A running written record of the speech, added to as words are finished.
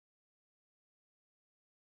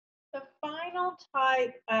final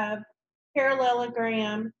type of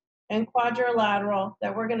parallelogram and quadrilateral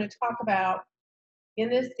that we're going to talk about in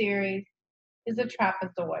this series is a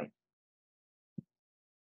trapezoid.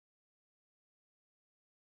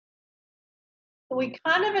 So we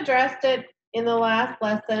kind of addressed it in the last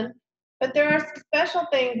lesson, but there are some special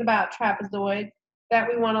things about trapezoids that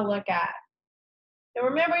we want to look at. Now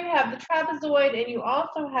remember, you have the trapezoid and you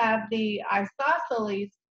also have the isosceles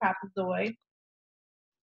trapezoid,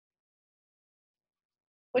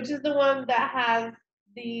 which is the one that has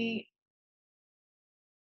the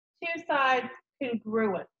two sides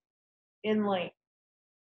congruent in length.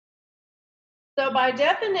 So by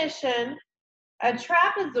definition, a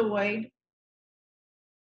trapezoid,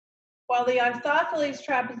 while the isosceles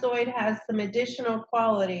trapezoid has some additional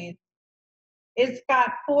qualities, it's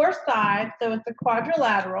got four sides, so it's a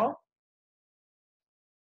quadrilateral.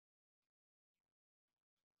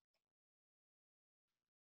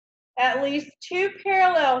 At least two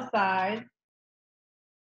parallel sides.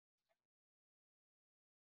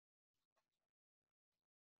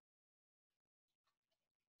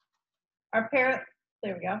 There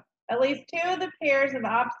we go. At least two of the pairs of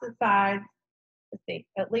opposite sides, let's see,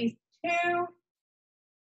 at least two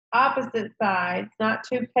opposite sides, not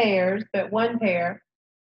two pairs, but one pair,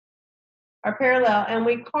 are parallel, and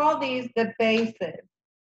we call these the bases.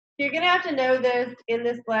 So you're going to have to know this in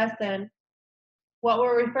this lesson, what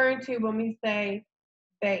we're referring to when we say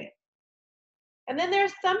base. And then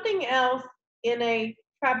there's something else in a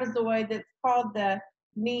trapezoid that's called the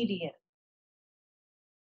median.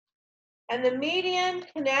 And the median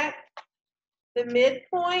connects the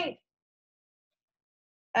midpoint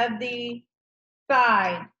of the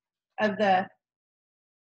side of the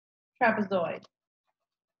trapezoid.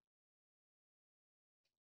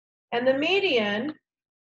 And the median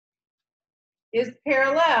is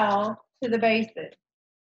parallel to the bases.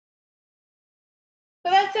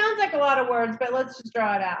 So that sounds like a lot of words, but let's just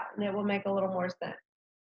draw it out and it will make a little more sense.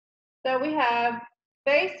 So we have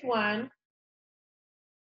base 1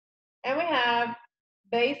 and we have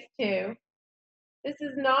base 2. This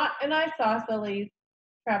is not an isosceles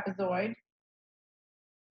trapezoid.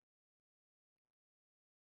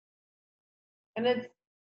 And it's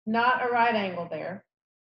not a right angle there.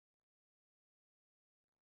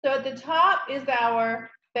 So at the top is our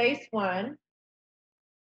base 1,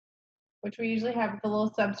 which we usually have with a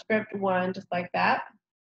little subscript 1, just like that.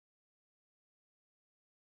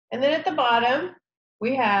 And then at the bottom,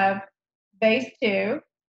 we have base 2.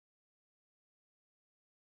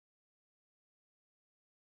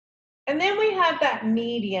 And then we have that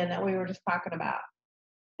median that we were just talking about.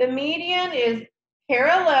 The median is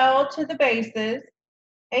parallel to the bases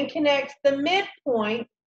and connects the midpoint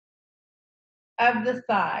of the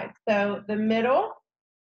side. So the middle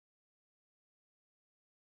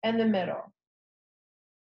and the middle.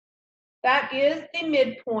 That is the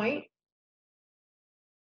midpoint.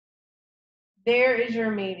 There is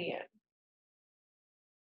your median.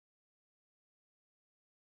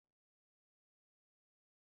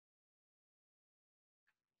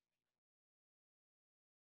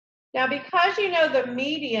 Now, because you know the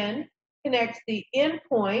median connects the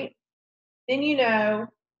endpoint, then you know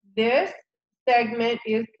this segment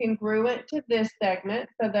is congruent to this segment.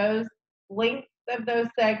 So those lengths of those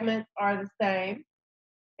segments are the same.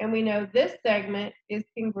 And we know this segment is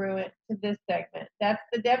congruent to this segment. That's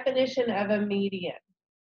the definition of a median.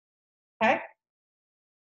 Okay?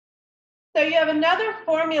 So you have another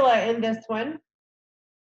formula in this one.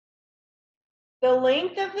 The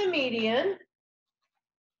length of the median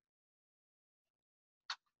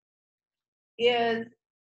is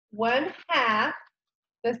 1/2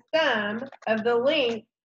 the sum of the length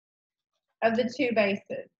of the two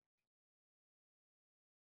bases.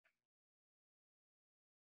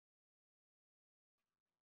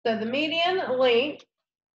 So the median length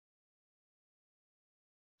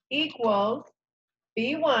equals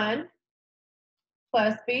B1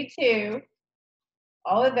 plus B2,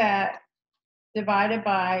 all of that divided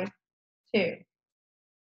by 2.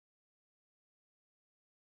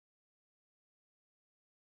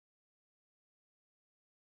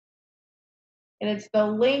 And it's the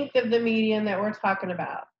length of the median that we're talking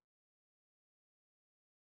about.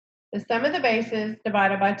 The sum of the bases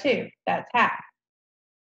divided by 2, that's half.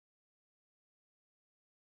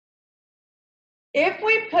 If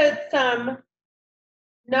we put some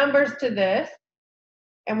numbers to this,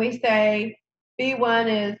 and we say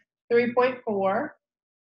B1 is 3.4,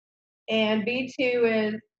 and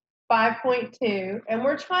B2 is 5.2, and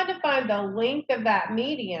we're trying to find the length of that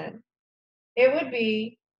median, it would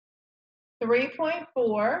be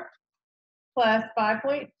 3.4 plus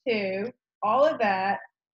 5.2, all of that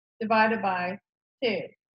divided by 2.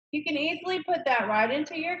 You can easily put that right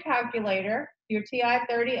into your calculator, your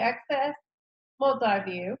TI-30XS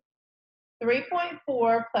multi-view,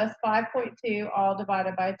 3.4 plus 5.2 all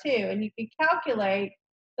divided by 2, and you can calculate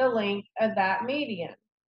the length of that median.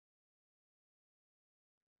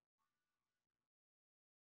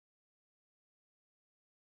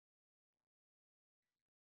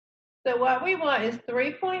 So what we want is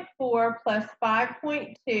 3.4 plus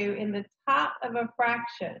 5.2 in the top of a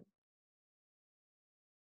fraction.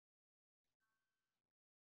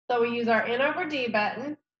 So we use our N over D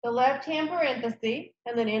button, the left-hand parenthesis,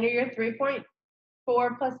 and then enter your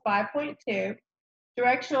 3.4 plus 5.2.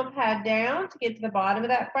 Directional pad down to get to the bottom of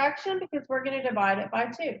that fraction because we're going to divide it by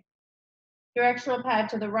 2. Directional pad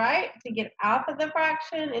to the right to get out of the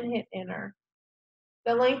fraction and hit enter.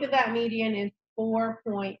 The length of that median is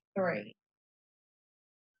 4.3.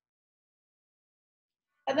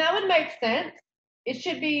 And that would make sense. It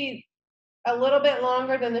should be a little bit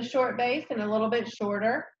longer than the short base and a little bit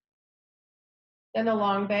shorter than the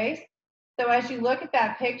long base. So as you look at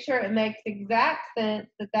that picture, it makes exact sense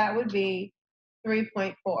that that would be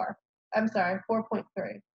 3.4. I'm sorry, 4.3.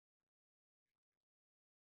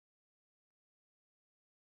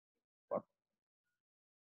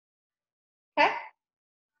 Okay?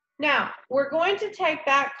 Now, we're going to take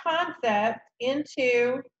that concept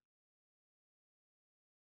into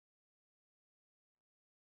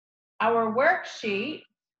our worksheet,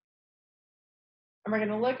 and we're going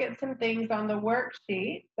to look at some things on the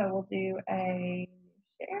worksheet. So we'll do a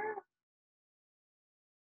share.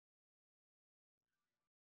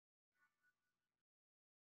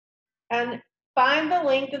 And find the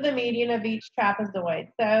length of the median of each trapezoid.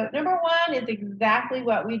 So number 1 is exactly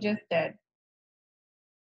what we just did.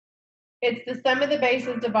 It's the sum of the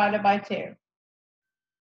bases divided by 2.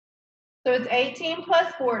 So it's 18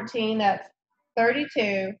 plus 14, that's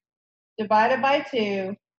 32, divided by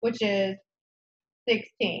 2, which is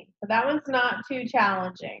 16. So that one's not too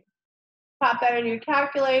challenging. Pop that in your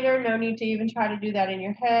calculator. No need to even try to do that in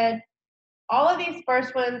your head. All of these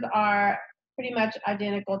first ones are pretty much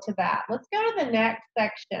identical to that. Let's go to the next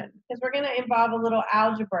section because we're going to involve a little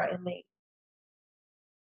algebra in these.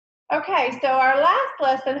 Okay, so our last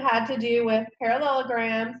lesson had to do with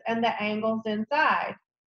parallelograms and the angles inside.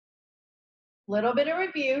 Little bit of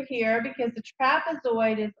review here because the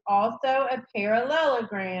trapezoid is also a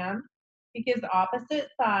parallelogram because opposite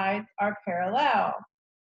sides are parallel.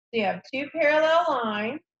 So you have 2 parallel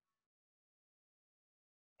lines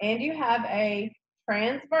and you have a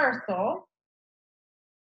transversal.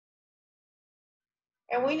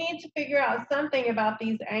 And we need to figure out something about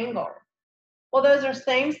these angles. Well, those are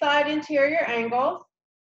same side interior angles.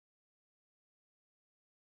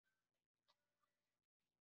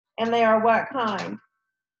 And they are what kind?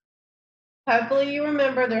 Hopefully you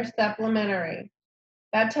remember they're supplementary.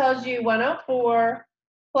 That tells you 104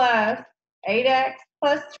 plus 8x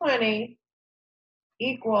plus 20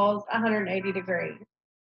 equals 180 degrees.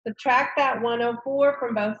 Subtract that 104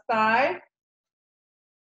 from both sides.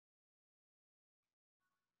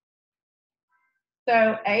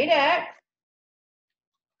 So 8x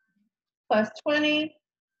plus 20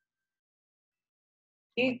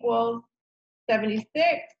 equals 76.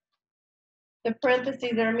 The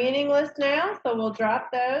parentheses are meaningless now, so we'll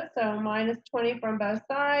drop those. So minus 20 from both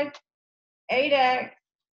sides. 8x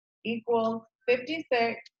equals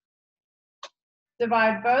 56.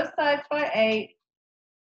 Divide both sides by 8.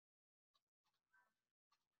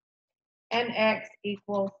 And x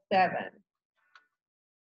equals 7.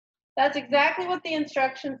 That's exactly what the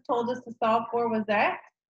instructions told us to solve for was x.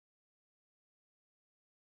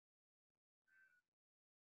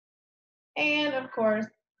 And of course,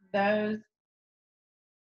 those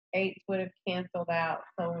 8s would have canceled out,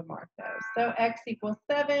 so we mark those. So x equals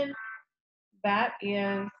 7. That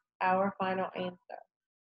is our final answer.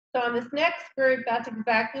 So on this next group, that's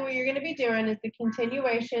exactly what you're going to be doing is the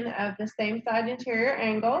continuation of the same side interior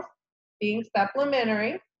angles being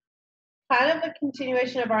supplementary, kind of the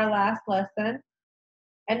continuation of our last lesson.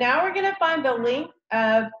 And now we're going to find the length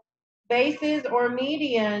of bases or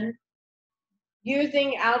median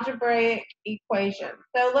using algebraic equations.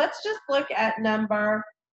 So let's just look at number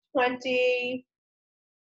 29.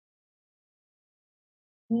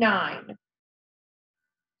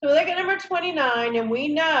 So we look at number 29, and we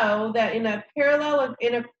know that in a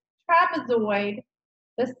trapezoid,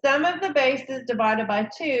 the sum of the bases divided by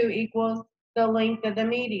 2 equals the length of the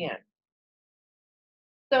median.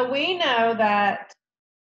 So we know that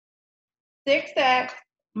 6x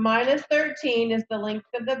minus 13 is the length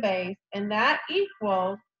of the base, and that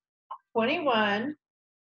equals 21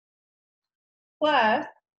 plus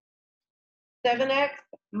 7x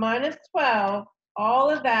minus 12, all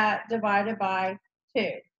of that divided by 2.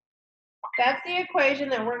 That's the equation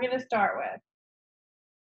that we're going to start with.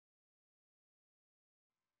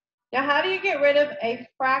 Now, how do you get rid of a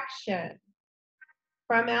fraction?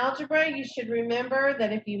 From algebra, you should remember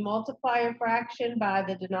that if you multiply a fraction by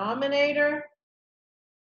the denominator,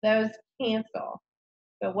 those cancel.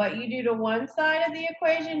 But what you do to one side of the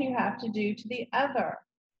equation, you have to do to the other.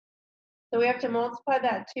 So we have to multiply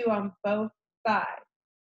that 2 on both sides.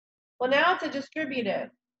 Well, now it's a distributive.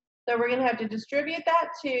 So we're going to have to distribute that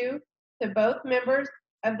 2 to both members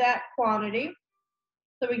of that quantity.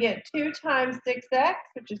 So we get 2 times 6x,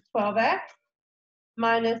 which is 12x,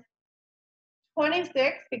 minus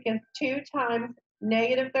 26, because 2 times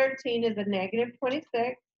negative 13 is a negative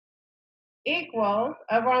 26, equals,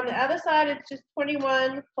 over on the other side, it's just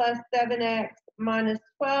 21 plus 7x minus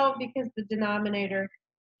 12, because the denominator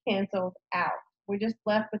cancels out. We're just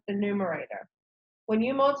left with the numerator. When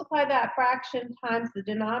you multiply that fraction times the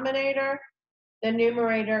denominator, the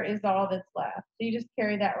numerator is all that's left. So you just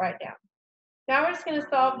carry that right down. Now we're just going to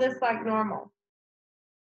solve this like normal.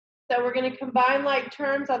 So we're going to combine like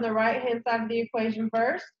terms on the right-hand side of the equation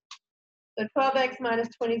first. So 12x minus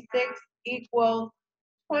 26 equals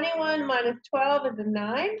 21 minus 12 is a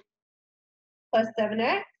 9 plus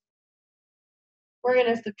 7x. We're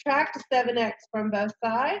going to subtract 7x from both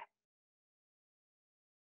sides.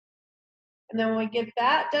 And then when we get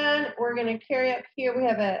that done, we're going to carry up here. We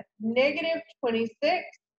have a negative 26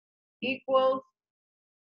 equals,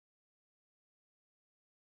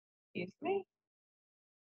 excuse me,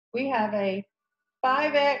 we have a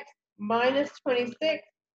 5x minus 26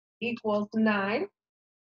 equals 9,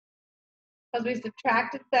 because we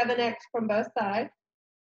subtracted 7x from both sides.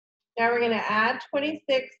 Now we're going to add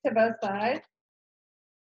 26 to both sides.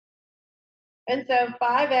 And so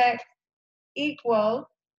 5x equals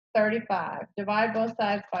 35. Divide both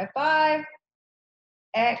sides by 5.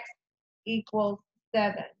 X equals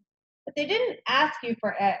 7. But they didn't ask you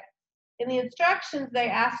for x. In the instructions, they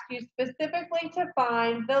asked you specifically to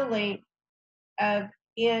find the length of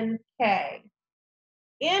NK.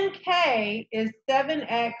 NK is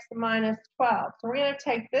 7x minus 12. So we're going to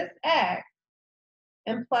take this x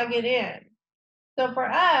and plug it in. So for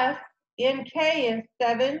us, NK is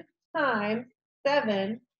 7 times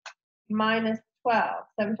 7 minus 12.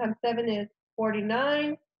 7 times 7 is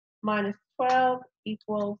 49, minus 12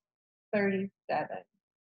 equals 37.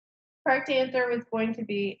 Correct answer is going to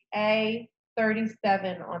be A,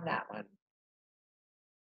 37 on that one.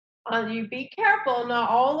 You be careful, not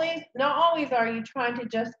always are you trying to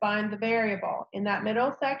just find the variable. In that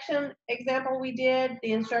middle section example we did,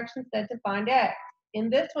 the instructions said to find x. In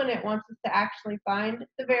this one, it wants us to actually find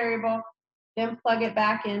the variable, then plug it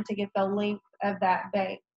back in to get the length of that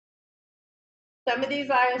base. Some of these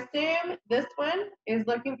I assume. This one is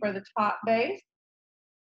looking for the top base.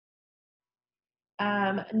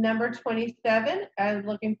 Number 27 is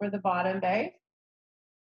looking for the bottom base.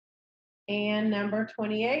 And number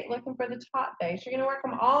 28, looking for the top base. You're going to work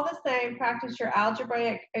them all the same, practice your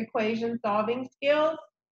algebraic equation solving skills,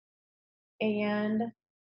 and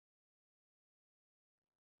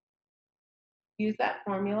use that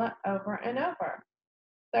formula over and over.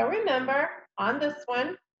 So remember, on this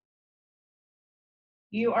one,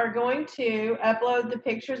 you are going to upload the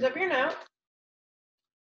pictures of your notes.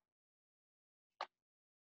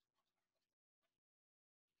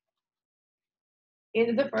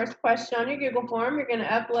 Into the first question on your Google form, you're going to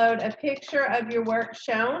upload a picture of your work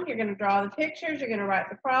shown. You're going to draw the pictures, you're going to write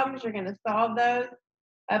the problems, you're going to solve those,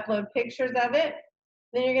 upload pictures of it.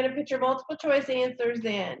 Then you're going to put your multiple choice answers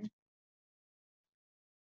in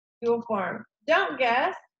Google form. Don't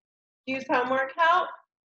guess. Use homework help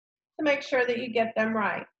to make sure that you get them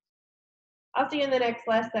right. I'll see you in the next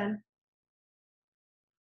lesson.